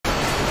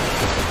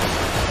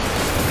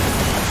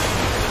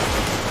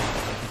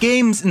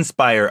Games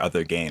inspire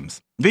other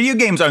games. Video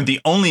games aren't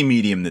the only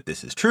medium that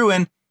this is true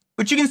in,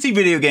 but you can see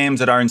video games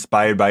that are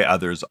inspired by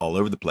others all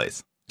over the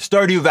place.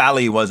 Stardew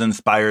Valley was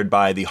inspired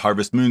by the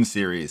Harvest Moon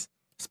series.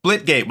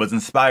 Splitgate was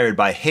inspired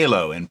by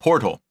Halo and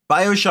Portal.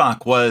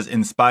 BioShock was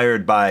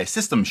inspired by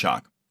System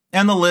Shock.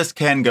 And the list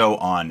can go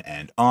on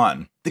and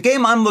on. The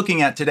game I'm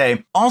looking at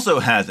today also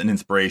has an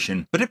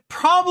inspiration, but it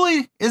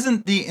probably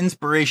isn't the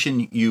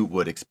inspiration you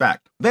would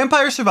expect.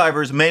 Vampire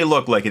Survivors may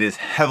look like it is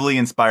heavily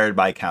inspired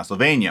by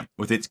Castlevania,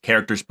 with its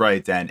character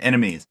sprites and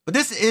enemies, but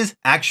this is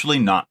actually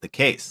not the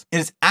case. It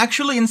is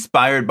actually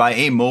inspired by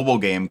a mobile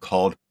game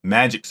called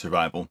Magic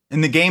Survival,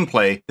 and the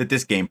gameplay that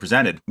this game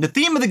presented. The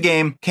theme of the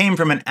game came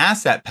from an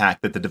asset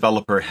pack that the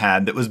developer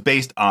had that was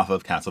based off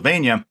of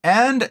Castlevania,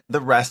 and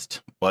the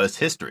rest was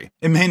history.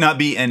 It may not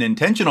be an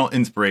intentional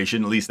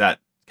inspiration, at least that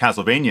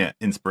Castlevania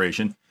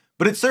inspiration,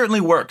 but it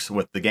certainly works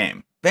with the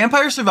game.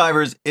 Vampire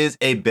Survivors is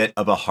a bit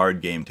of a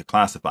hard game to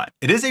classify.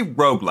 It is a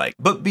roguelike,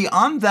 but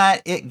beyond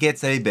that, it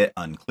gets a bit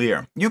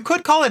unclear. You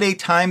could call it a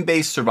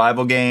time-based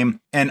survival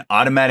game, an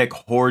automatic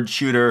horde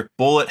shooter,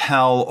 bullet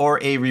hell,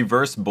 or a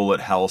reverse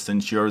bullet hell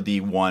since you're the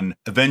one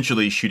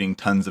eventually shooting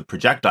tons of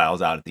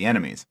projectiles out at the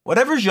enemies.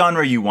 Whatever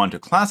genre you want to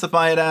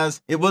classify it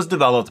as, it was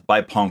developed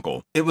by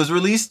Ponkel. It was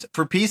released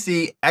for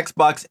PC,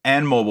 Xbox,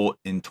 and mobile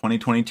in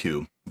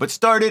 2022. But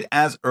started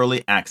as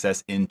early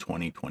access in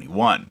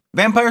 2021.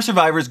 Vampire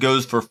Survivors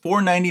goes for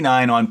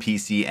 $4.99 on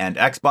PC and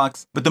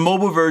Xbox, but the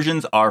mobile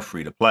versions are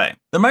free to play.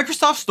 The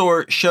Microsoft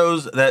Store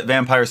shows that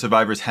Vampire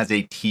Survivors has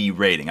a T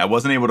rating. I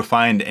wasn't able to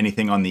find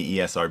anything on the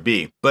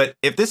ESRB, but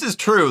if this is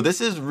true,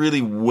 this is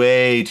really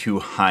way too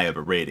high of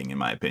a rating in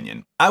my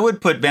opinion. I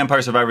would put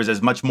Vampire Survivors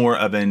as much more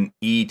of an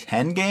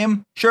E10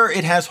 game. Sure,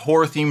 it has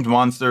horror-themed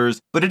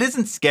monsters, but it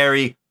isn't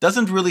scary,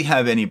 doesn't really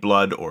have any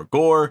blood or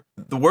gore.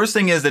 The worst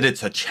thing is that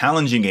it's a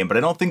challenging game, but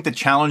I don't think the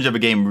challenge of a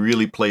game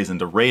really plays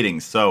into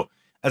ratings. So,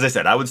 as I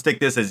said, I would stick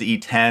this as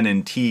E10,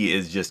 and T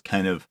is just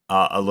kind of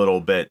a little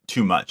bit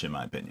too much in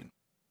my opinion.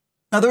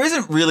 Now, there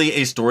isn't really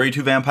a story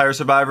to Vampire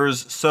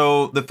Survivors,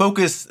 so the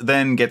focus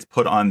then gets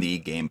put on the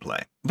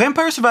gameplay.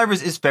 Vampire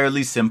Survivors is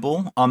fairly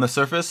simple on the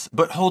surface,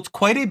 but holds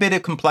quite a bit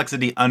of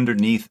complexity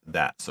underneath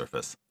that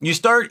surface. You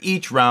start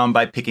each round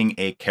by picking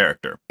a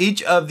character.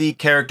 Each of the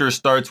characters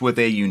starts with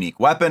a unique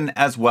weapon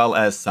as well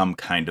as some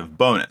kind of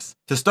bonus.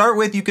 To start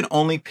with, you can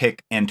only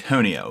pick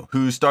Antonio,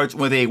 who starts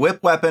with a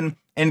whip weapon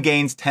and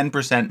gains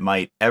 10%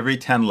 might every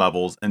 10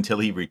 levels until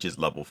he reaches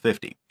level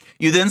 50.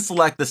 You then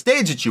select the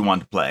stage that you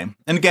want to play,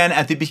 and again,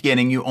 at the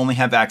beginning, you only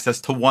have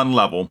access to one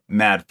level,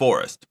 Mad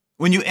Forest.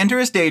 When you enter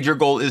a stage, your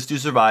goal is to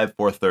survive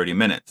for 30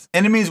 minutes.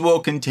 Enemies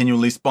will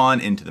continually spawn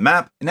into the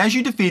map, and as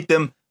you defeat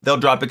them, they'll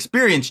drop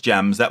experience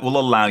gems that will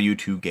allow you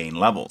to gain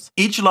levels.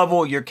 Each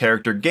level your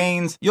character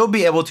gains, you'll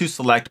be able to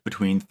select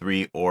between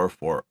 3 or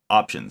 4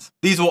 options.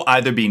 These will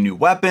either be new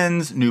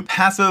weapons, new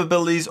passive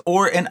abilities,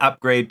 or an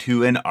upgrade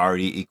to an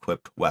already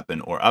equipped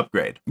weapon or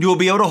upgrade. You will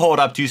be able to hold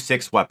up to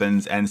 6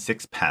 weapons and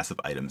 6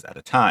 passive items at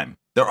a time.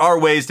 There are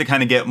ways to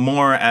kind of get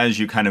more as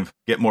you kind of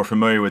get more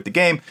familiar with the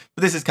game,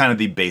 but this is kind of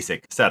the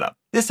basic setup.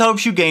 This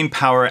helps you gain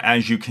power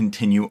as you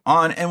continue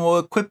on and will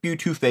equip you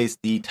to face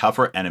the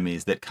tougher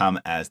enemies that come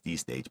as the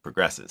stage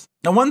progresses.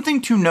 Now, one thing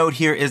to note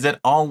here is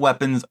that all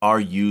weapons are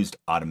used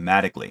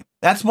automatically.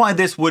 That's why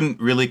this wouldn't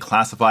really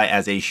classify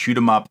as a shoot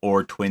 'em up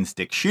or twin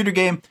stick shooter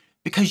game,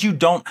 because you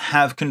don't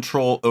have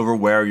control over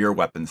where your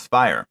weapons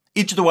fire.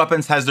 Each of the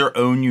weapons has their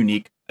own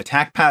unique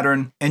attack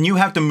pattern, and you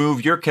have to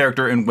move your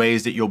character in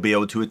ways that you'll be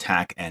able to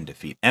attack and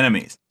defeat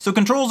enemies. So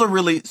controls are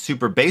really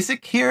super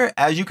basic here,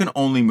 as you can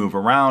only move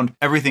around.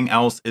 Everything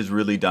else is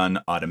really done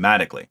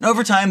automatically.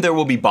 Over time, there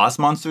will be boss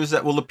monsters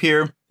that will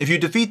appear. If you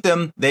defeat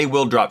them, they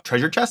will drop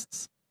treasure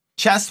chests.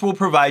 Chests will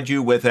provide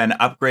you with an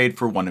upgrade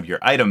for one of your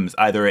items,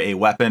 either a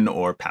weapon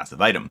or passive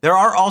item. There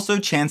are also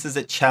chances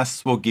that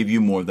chests will give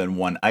you more than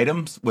 1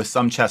 item, with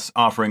some chests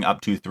offering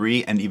up to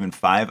 3 and even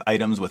 5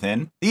 items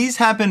within. These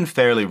happen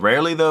fairly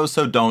rarely though,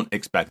 so don't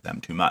expect them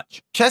too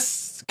much.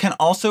 Chests can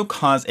also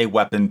cause a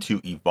weapon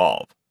to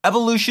evolve.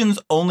 Evolutions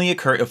only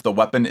occur if the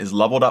weapon is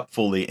leveled up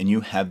fully and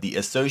you have the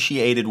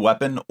associated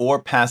weapon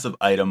or passive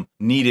item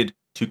needed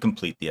to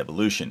complete the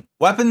evolution.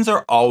 Weapons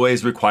are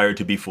always required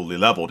to be fully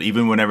leveled,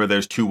 even whenever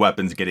there's 2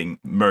 weapons getting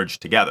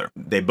merged together.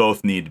 They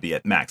both need to be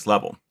at max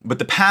level, but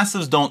the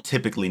passives don't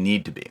typically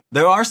need to be.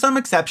 There are some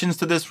exceptions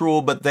to this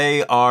rule, but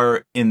they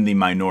are in the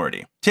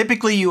minority.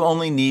 Typically, you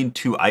only need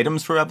 2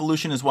 items for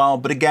evolution as well,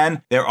 but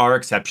again, there are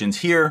exceptions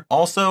here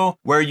also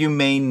where you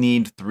may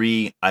need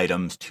 3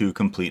 items to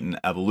complete an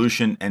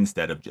evolution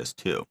instead of just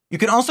 2. You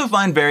can also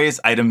find various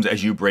items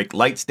as you break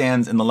light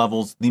stands in the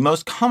levels. The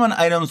most common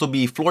items will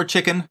be floor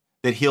chicken,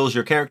 that heals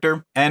your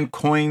character, and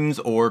coins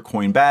or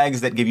coin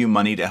bags that give you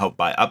money to help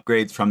buy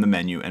upgrades from the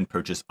menu and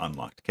purchase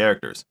unlocked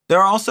characters. There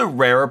are also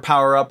rarer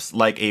power-ups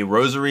like a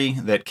rosary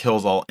that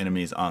kills all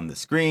enemies on the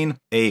screen,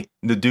 a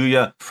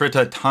Nduja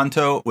Fritta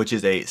Tanto, which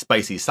is a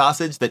spicy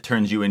sausage that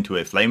turns you into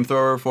a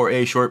flamethrower for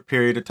a short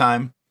period of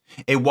time.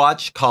 a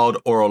watch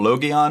called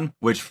Orologion,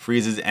 which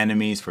freezes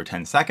enemies for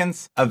 10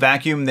 seconds, a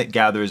vacuum that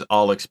gathers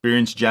all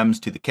experience gems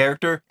to the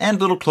character, and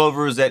little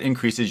clovers that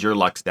increases your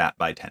luck stat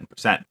by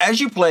 10%. As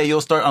you play,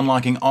 you'll start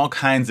unlocking all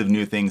kinds of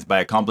new things by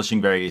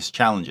accomplishing various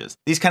challenges.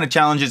 These kind of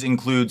challenges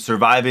include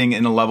surviving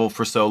in a level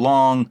for so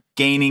long,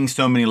 gaining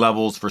so many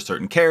levels for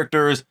certain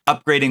characters,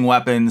 upgrading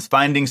weapons,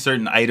 finding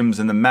certain items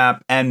in the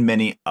map, and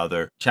many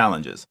other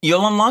challenges.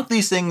 You'll unlock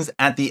these things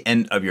at the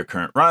end of your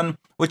current run,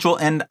 which will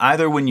end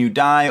either when you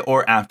die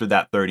or after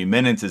that 30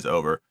 minutes is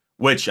over,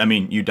 which, I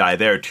mean, you die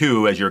there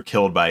too as you're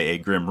killed by a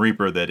Grim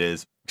Reaper that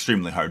is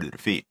extremely hard to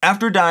defeat.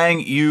 After dying,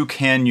 you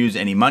can use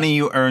any money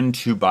you earn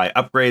to buy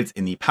upgrades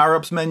in the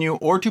power-ups menu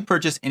or to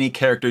purchase any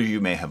characters you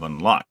may have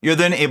unlocked. You're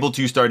then able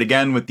to start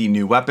again with the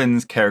new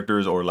weapons,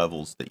 characters, or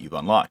levels that you've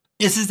unlocked.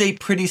 This is a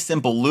pretty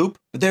simple loop,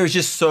 but there's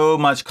just so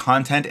much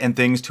content and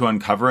things to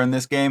uncover in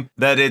this game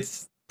that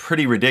it's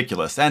pretty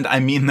ridiculous, and I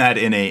mean that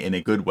in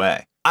a good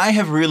way. I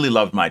have really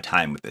loved my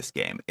time with this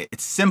game.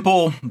 It's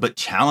simple, but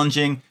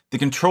challenging. The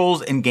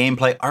controls and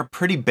gameplay are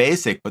pretty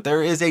basic, but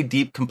there is a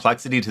deep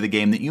complexity to the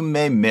game that you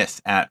may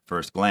miss at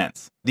first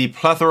glance. The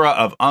plethora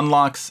of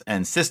unlocks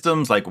and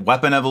systems like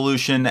weapon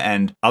evolution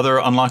and other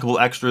unlockable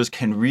extras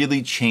can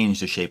really change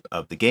the shape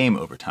of the game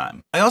over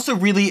time. I also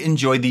really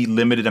enjoy the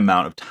limited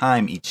amount of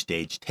time each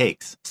stage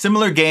takes.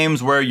 Similar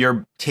games where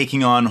you're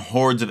taking on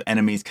hordes of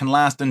enemies can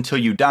last until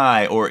you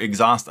die or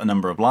exhaust a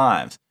number of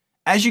lives.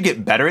 As you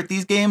get better at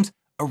these games,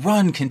 a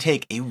run can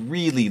take a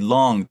really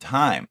long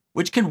time,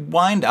 which can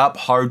wind up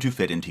hard to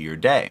fit into your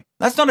day.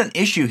 That's not an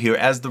issue here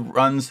as the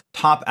runs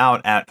top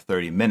out at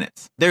 30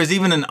 minutes. There's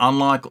even an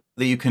unlock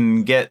that you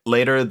can get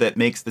later that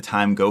makes the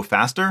time go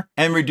faster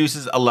and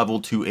reduces a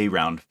level to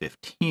around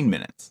 15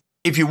 minutes.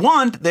 If you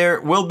want, there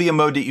will be a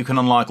mode that you can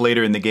unlock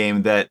later in the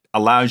game that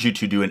allows you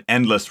to do an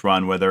endless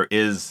run where there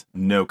is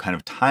no kind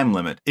of time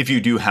limit. If you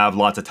do have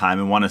lots of time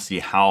and want to see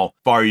how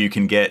far you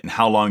can get and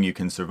how long you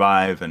can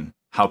survive and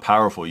how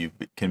powerful you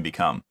can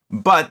become.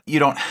 But you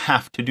don't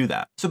have to do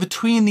that. So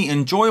between the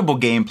enjoyable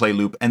gameplay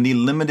loop and the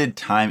limited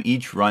time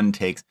each run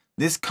takes,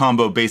 this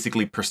combo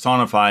basically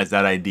personifies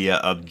that idea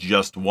of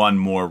just one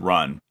more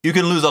run. You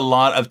can lose a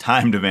lot of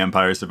time to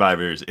Vampire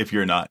Survivors if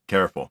you're not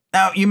careful.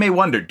 Now, you may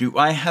wonder, do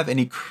I have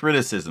any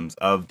criticisms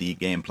of the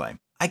gameplay?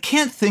 I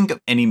can't think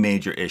of any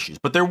major issues,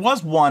 but there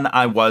was one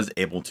I was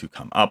able to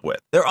come up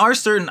with. There are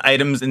certain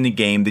items in the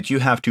game that you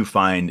have to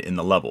find in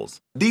the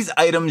levels. These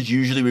items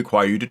usually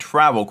require you to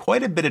travel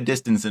quite a bit of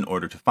distance in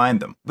order to find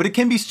them, but it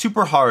can be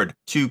super hard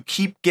to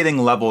keep getting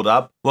leveled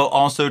up while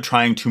also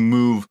trying to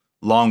move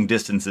long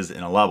distances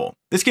in a level.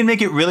 This can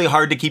make it really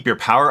hard to keep your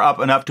power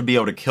up enough to be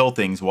able to kill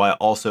things while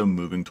also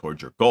moving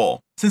towards your goal.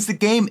 Since the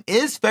game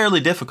is fairly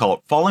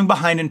difficult, falling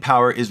behind in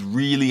power is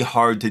really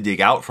hard to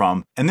dig out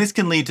from, and this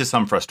can lead to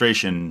some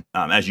frustration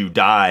as you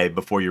die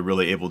before you're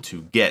really able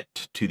to get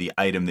to the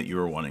item that you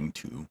were wanting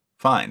to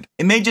find.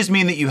 It may just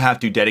mean that you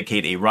have to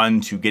dedicate a run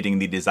to getting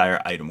the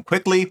desired item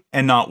quickly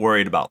and not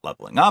worried about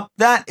leveling up.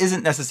 That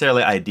isn't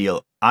necessarily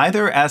ideal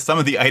either, as some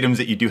of the items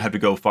that you do have to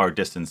go far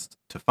distance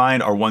to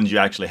find are ones you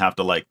actually have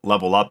to like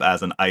level up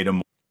as an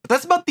item. But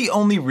that's about the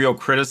only real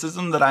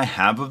criticism that I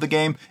have of the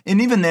game, and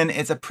even then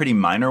it's a pretty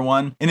minor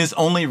one and is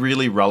only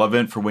really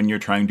relevant for when you're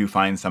trying to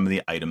find some of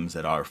the items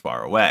that are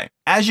far away.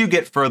 As you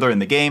get further in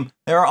the game,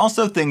 there are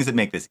also things that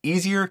make this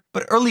easier,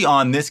 but early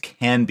on this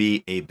can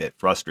be a bit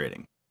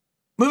frustrating.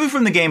 Moving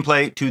from the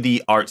gameplay to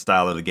the art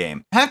style of the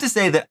game, I have to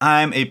say that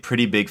I'm a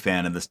pretty big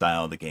fan of the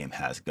style the game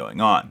has going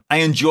on. I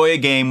enjoy a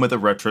game with a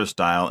retro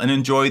style and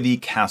enjoy the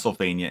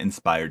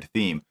Castlevania-inspired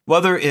theme,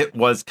 whether it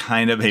was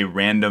kind of a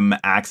random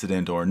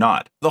accident or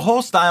not. The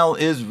whole style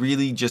is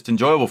really just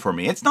enjoyable for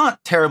me. It's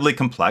not terribly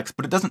complex,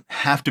 but it doesn't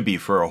have to be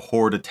for a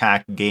horde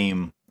attack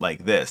game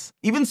like this.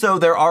 Even so,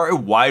 there are a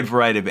wide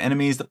variety of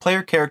enemies. The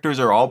player characters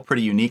are all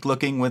pretty unique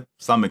looking with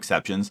some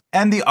exceptions,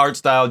 and the art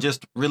style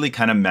just really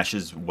kind of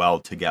meshes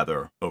well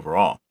together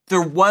overall. If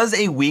there was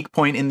a weak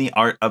point in the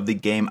art of the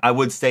game, I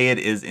would say it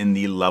is in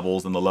the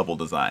levels and the level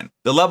design.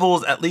 The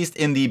levels, at least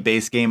in the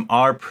base game,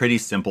 are pretty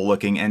simple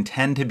looking and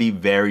tend to be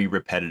very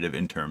repetitive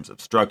in terms of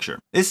structure.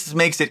 This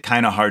makes it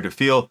kind of hard to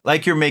feel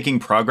like you're making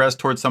progress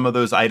towards some of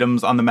those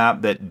items on the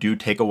map that do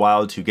take a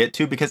while to get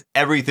to because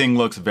everything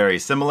looks very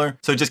similar.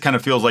 So it just kind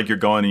of feels like you're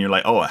going and you're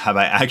like, oh, have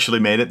I actually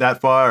made it that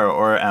far,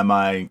 or am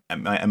I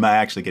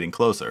actually getting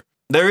closer?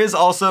 There is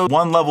also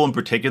one level in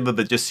particular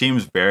that just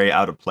seems very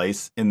out of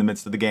place in the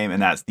midst of the game,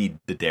 and that's the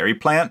dairy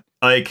plant.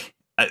 Like,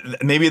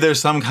 maybe there's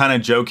some kind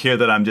of joke here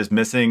that I'm just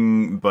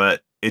missing,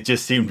 but it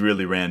just seemed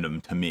really random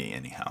to me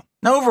anyhow.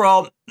 Now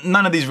overall,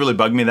 none of these really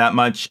bug me that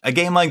much. A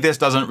game like this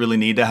doesn't really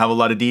need to have a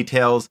lot of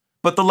details,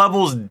 but the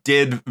levels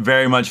did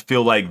very much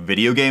feel like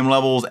video game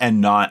levels and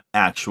not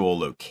actual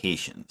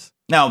locations.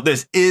 Now,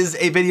 this is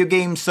a video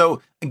game,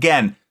 so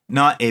again,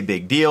 not a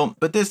big deal,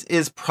 but this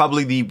is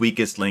probably the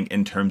weakest link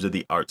in terms of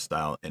the art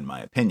style, in my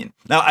opinion.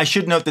 Now, I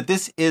should note that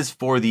this is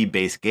for the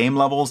base game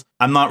levels.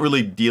 I'm not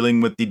really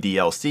dealing with the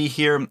DLC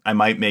here. I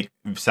might make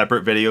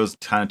separate videos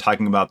kind of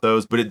talking about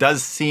those, but it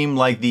does seem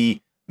like the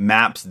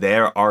maps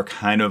there are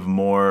kind of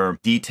more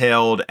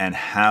detailed and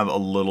have a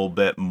little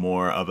bit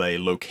more of a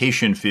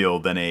location feel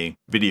than a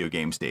video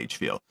game stage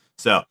feel.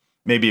 So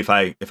maybe if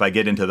I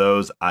get into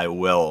those, I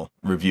will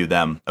review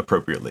them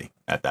appropriately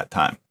at that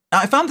time. Now,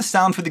 I found the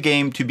sound for the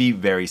game to be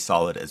very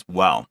solid as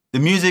well. The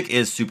music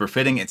is super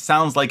fitting. It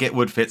sounds like it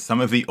would fit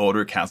some of the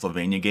older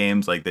Castlevania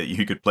games, like that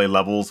you could play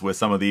levels with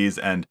some of these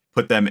and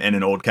put them in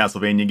an old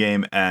Castlevania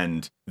game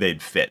and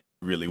they'd fit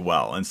really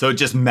well. And so it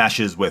just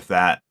meshes with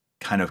that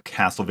kind of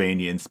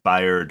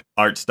Castlevania-inspired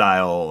art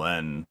style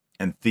and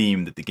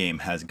theme that the game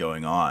has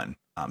going on.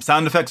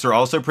 Sound effects are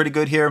also pretty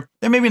good here.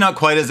 They're maybe not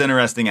quite as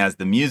interesting as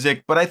the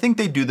music, but I think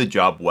they do the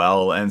job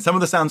well. And some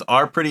of the sounds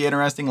are pretty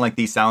interesting, like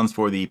these sounds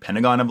for the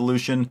Pentagon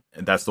evolution.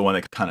 That's the one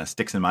that kind of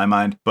sticks in my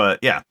mind. But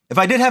yeah, if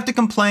I did have to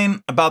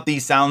complain about the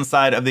sound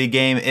side of the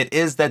game, it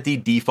is that the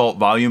default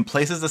volume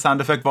places the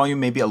sound effect volume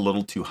maybe a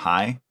little too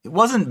high. It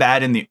wasn't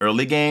bad in the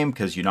early game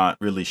because you're not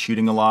really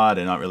shooting a lot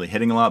and not really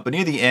hitting a lot, but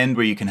near the end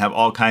where you can have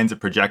all kinds of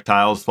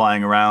projectiles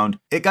flying around,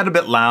 it got a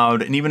bit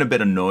loud and even a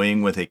bit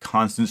annoying with a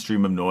constant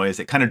stream of noise.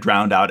 It kind of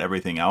drowned out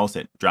everything else.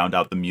 It drowned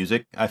out the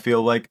music, I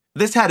feel like.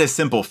 This had a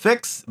simple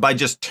fix by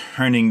just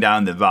turning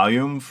down the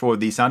volume for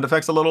the sound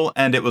effects a little,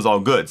 and it was all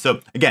good. So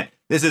again,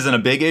 this isn't a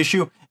big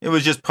issue. It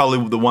was just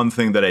probably the one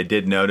thing that I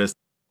did notice.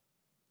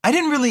 I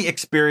didn't really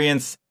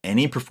experience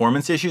any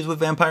performance issues with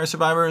Vampire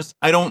Survivors.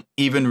 I don't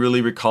even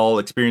really recall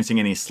experiencing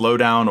any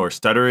slowdown or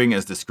stuttering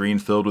as the screen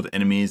filled with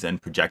enemies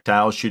and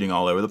projectiles shooting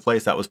all over the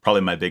place. That was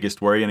probably my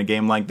biggest worry in a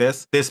game like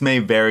this. This may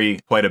vary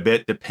quite a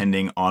bit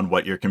depending on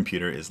what your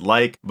computer is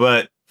like,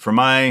 but for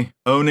my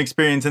own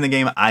experience in the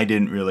game, I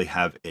didn't really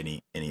have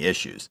any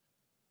issues.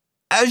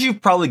 As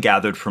you've probably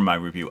gathered from my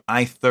review,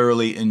 I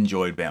thoroughly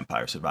enjoyed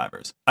Vampire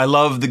Survivors. I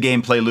love the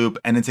gameplay loop,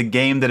 and it's a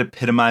game that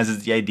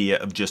epitomizes the idea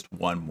of just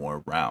one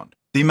more round.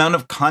 The amount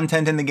of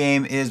content in the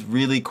game is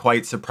really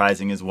quite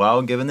surprising as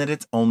well, given that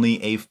it's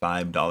only a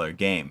 $5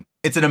 game.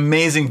 It's an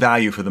amazing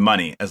value for the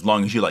money, as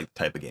long as you like the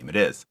type of game it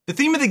is. The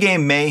theme of the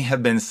game may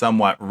have been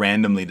somewhat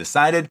randomly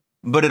decided,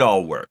 but it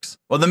all works.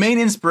 While the main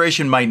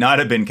inspiration might not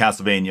have been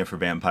Castlevania for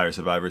Vampire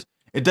Survivors,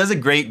 it does a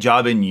great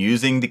job in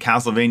using the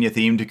Castlevania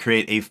theme to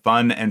create a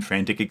fun and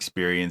frantic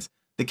experience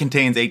that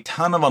contains a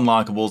ton of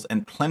unlockables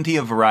and plenty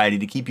of variety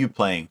to keep you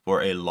playing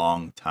for a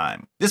long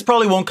time. This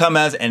probably won't come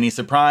as any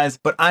surprise,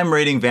 but I'm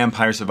rating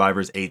Vampire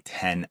Survivors a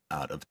 10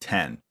 out of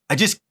 10. I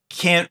just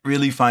can't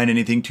really find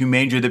anything too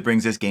major that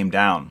brings this game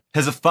down. It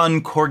has a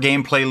fun core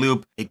gameplay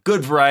loop, a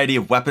good variety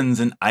of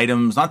weapons and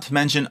items, not to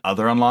mention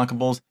other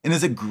unlockables, and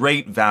is a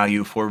great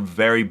value for a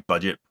very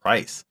budget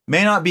price.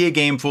 May not be a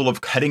game full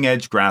of cutting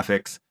edge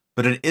graphics,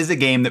 but it is a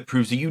game that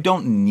proves that you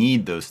don't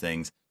need those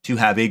things to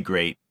have a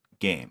great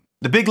game.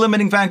 The big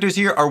limiting factors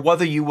here are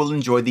whether you will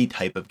enjoy the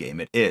type of game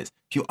it is.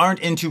 If you aren't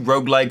into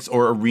roguelikes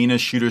or arena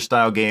shooter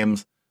style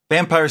games,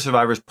 Vampire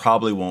Survivors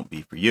probably won't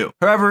be for you.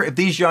 However, if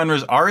these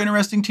genres are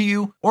interesting to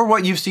you, or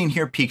what you've seen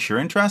here piques your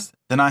interest,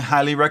 then I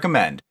highly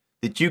recommend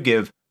that you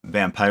give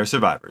Vampire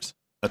Survivors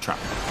a try.